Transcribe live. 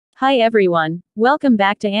Hi everyone, welcome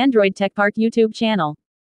back to Android Tech Park YouTube channel.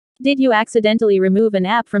 Did you accidentally remove an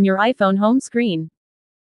app from your iPhone home screen?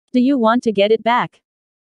 Do you want to get it back?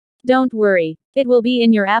 Don't worry, it will be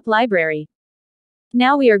in your app library.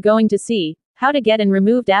 Now we are going to see how to get an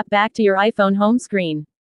removed app back to your iPhone home screen.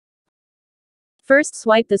 First,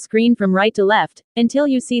 swipe the screen from right to left until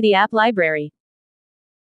you see the app library.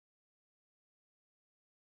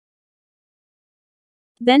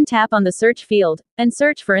 Then tap on the search field and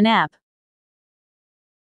search for an app.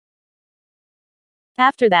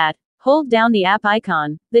 After that, hold down the app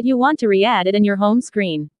icon that you want to re-add it in your home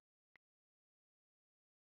screen.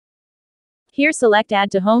 Here select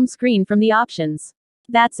Add to Home Screen from the options.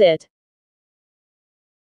 That's it.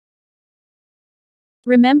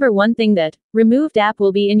 Remember one thing, that removed app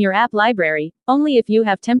will be in your app library only if you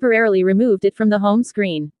have temporarily removed it from the home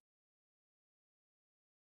screen.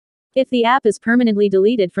 If the app is permanently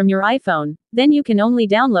deleted from your iPhone, then you can only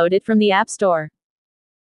download it from the App Store.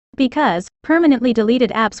 Because permanently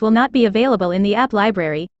deleted apps will not be available in the app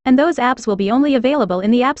library, and those apps will be only available in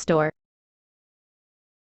the App Store.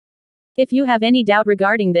 If you have any doubt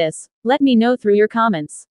regarding this, let me know through your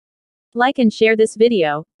comments. Like and share this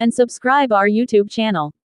video, and subscribe our YouTube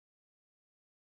channel.